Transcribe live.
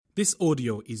This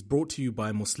audio is brought to you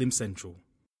by Muslim Central.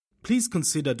 Please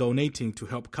consider donating to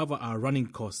help cover our running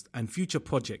costs and future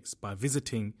projects by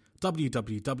visiting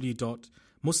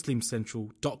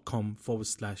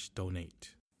www.muslimcentral.com/donate.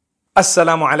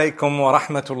 Assalamu alaikum wa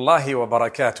rahmatullahi wa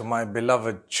barakatuh, my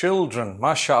beloved children.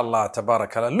 MashaAllah,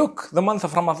 tabarakallah. Look, the month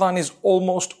of Ramadan is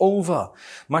almost over.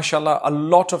 MashaAllah, a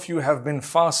lot of you have been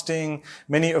fasting.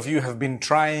 Many of you have been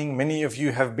trying. Many of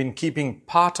you have been keeping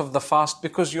part of the fast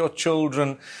because you're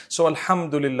children. So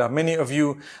alhamdulillah, many of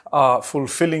you are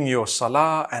fulfilling your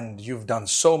salah and you've done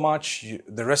so much.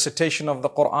 The recitation of the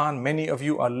Quran, many of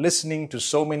you are listening to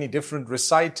so many different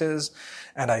reciters.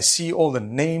 And I see all the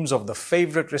names of the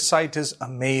favorite reciters.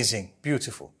 Amazing,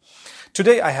 beautiful.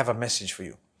 Today I have a message for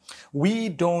you. We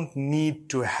don't need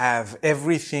to have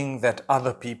everything that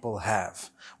other people have.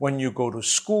 When you go to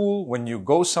school, when you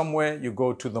go somewhere, you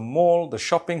go to the mall, the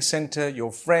shopping center,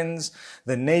 your friends,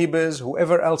 the neighbors,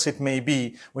 whoever else it may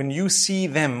be, when you see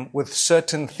them with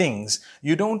certain things,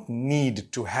 you don't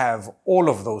need to have all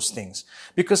of those things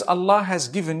because Allah has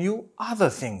given you other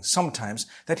things sometimes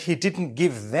that He didn't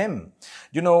give them.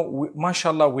 You know,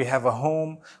 mashallah, we have a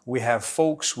home, we have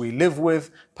folks we live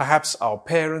with, perhaps our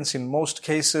parents in most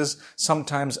cases,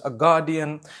 sometimes a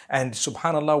guardian, and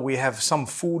subhanallah, we have some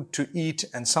food to eat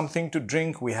and something to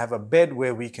drink. We have a bed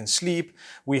where we can sleep.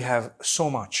 We have so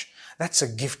much. That's a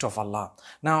gift of Allah.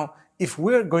 Now, if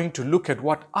we're going to look at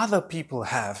what other people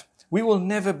have, we will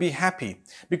never be happy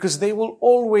because they will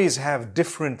always have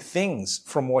different things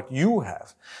from what you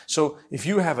have. So if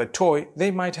you have a toy,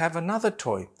 they might have another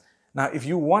toy. Now, if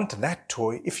you want that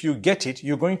toy, if you get it,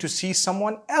 you're going to see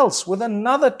someone else with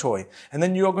another toy. And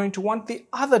then you're going to want the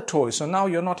other toy. So now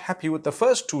you're not happy with the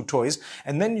first two toys.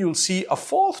 And then you'll see a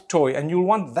fourth toy and you'll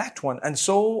want that one and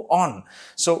so on.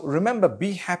 So remember,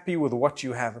 be happy with what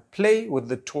you have. Play with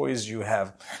the toys you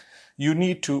have. You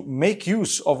need to make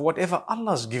use of whatever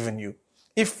Allah's given you.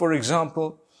 If, for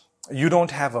example, you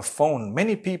don't have a phone,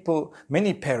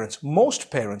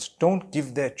 most parents don't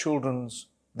give their children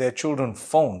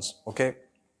phones, okay?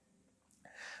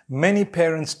 Many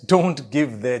parents don't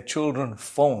give their children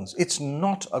phones. It's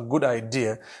not a good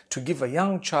idea to give a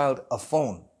young child a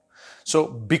phone. So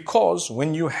because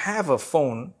when you have a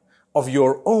phone of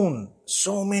your own,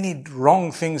 so many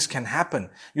wrong things can happen.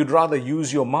 You'd rather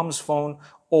use your mom's phone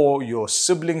or your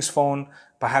sibling's phone,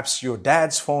 perhaps your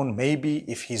dad's phone, maybe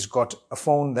if he's got a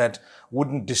phone that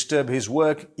wouldn't disturb his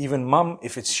work, even mom,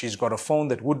 if she's got a phone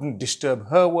that wouldn't disturb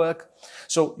her work.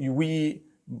 So we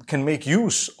can make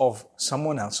use of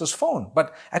someone else's phone.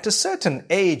 But at a certain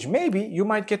age, maybe you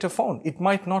might get a phone. It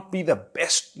might not be the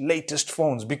best, latest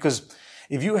phones because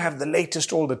if you have the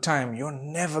latest all the time, you're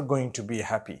never going to be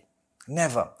happy.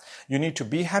 Never. You need to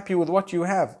be happy with what you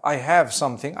have. I have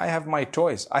something. I have my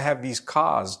toys. I have these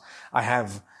cars. I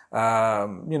have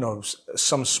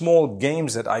some small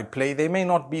games that I play. They may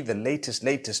not be the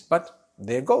latest, but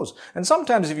there goes. And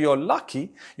sometimes if you're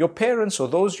lucky, your parents or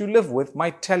those you live with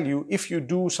might tell you, if you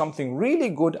do something really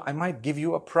good, I might give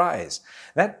you a prize.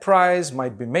 That prize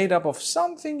might be made up of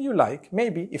something you like,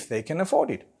 maybe if they can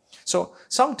afford it. So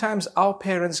sometimes our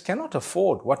parents cannot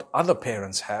afford what other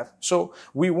parents have. So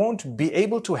we won't be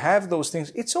able to have those things.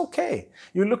 It's okay.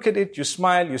 You look at it, you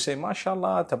smile, you say,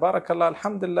 MashaAllah, Tabarakallah,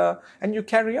 Alhamdulillah, and you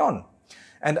carry on.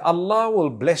 And Allah will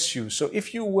bless you. So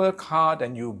if you work hard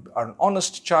and you are an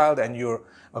honest child and you're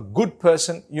a good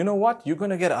person, you know what? You're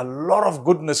going to get a lot of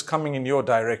goodness coming in your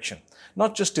direction.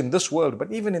 Not just in this world,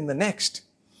 but even in the next.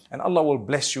 And Allah will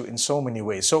bless you in so many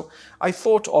ways. So I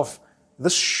thought of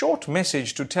this short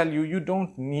message to tell you, you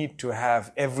don't need to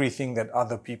have everything that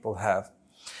other people have.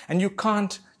 And you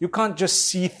can't just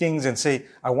see things and say,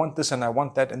 I want this and I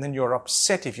want that, and then you're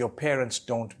upset if your parents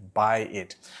don't buy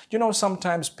it. You know,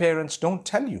 sometimes parents don't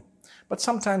tell you, but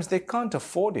sometimes they can't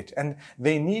afford it and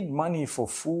they need money for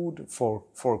food, for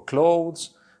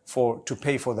clothes, to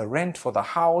pay for the rent for the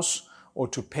house, or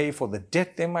to pay for the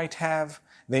debt they might have.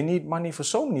 They need money for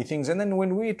so many things. And then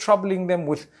when we're troubling them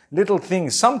with little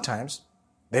things, sometimes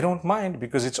they don't mind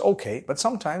because it's okay, but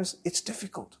sometimes it's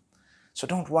difficult. So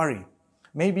don't worry.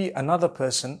 Maybe another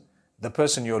person, the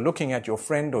person you're looking at, your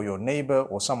friend or your neighbor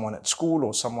or someone at school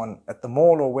or someone at the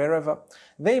mall or wherever,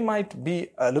 they might be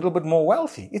a little bit more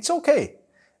wealthy. It's okay.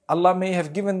 Allah may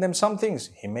have given them some things.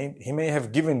 He may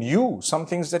have given you some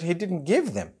things that He didn't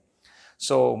give them.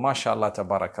 So, mashallah,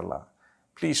 tabarakallah.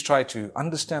 Please try to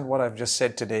understand what I've just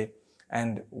said today.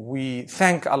 And we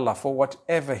thank Allah for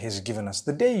whatever He's given us.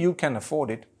 The day you can afford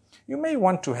it, you may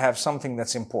want to have something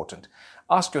that's important.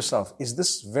 Ask yourself, is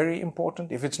this very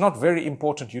important? If it's not very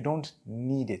important, you don't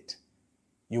need it.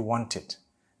 You want it.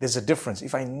 There's a difference.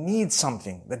 If I need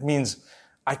something, that means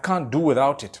I can't do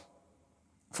without it.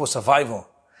 for survival.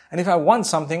 And if I want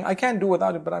something, I can't do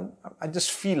without it, but I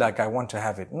just feel like I want to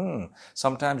have it.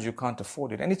 Sometimes you can't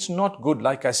afford it. And it's not good,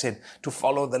 like I said, to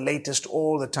follow the latest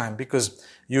all the time, because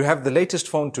you have the latest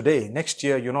phone today. Next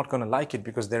year, you're not going to like it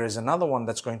because there is another one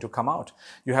that's going to come out.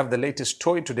 You have the latest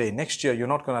toy today. Next year, you're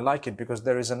not going to like it because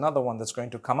there is another one that's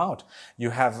going to come out. You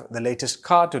have the latest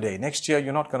car today. Next year,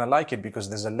 you're not going to like it because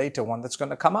there's a later one that's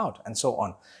going to come out, and so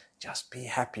on. Just be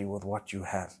happy with what you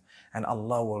have, and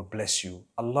Allah will bless you.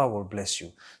 Allah will bless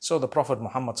you. So the Prophet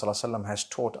Muhammad ﷺ has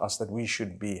taught us that we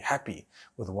should be happy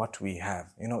with what we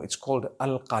have. You know, it's called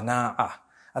al-qana'ah.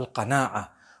 Al-qana'ah.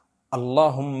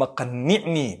 Allahumma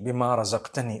qanni'ni bima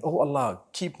razaqtani. Oh Allah,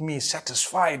 keep me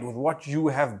satisfied with what you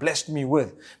have blessed me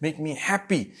with. Make me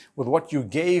happy with what you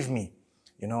gave me.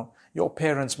 You know, your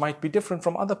parents might be different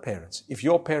from other parents. If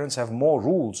your parents have more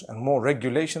rules and more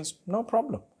regulations, no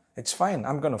problem. It's fine.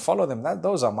 I'm going to follow them.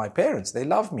 Those are my parents. They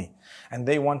love me and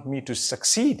they want me to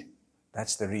succeed.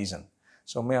 That's the reason.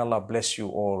 So may Allah bless you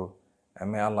all,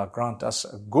 and may Allah grant us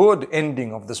a good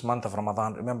ending of this month of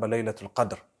Ramadan. Remember Laylatul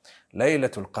Qadr.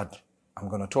 Laylatul Qadr. I'm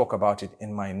going to talk about it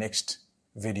in my next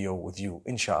video with you,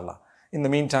 inshallah. In the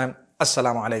meantime,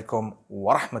 Assalamu alaikum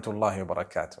wa rahmatullahi wa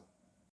barakatuh.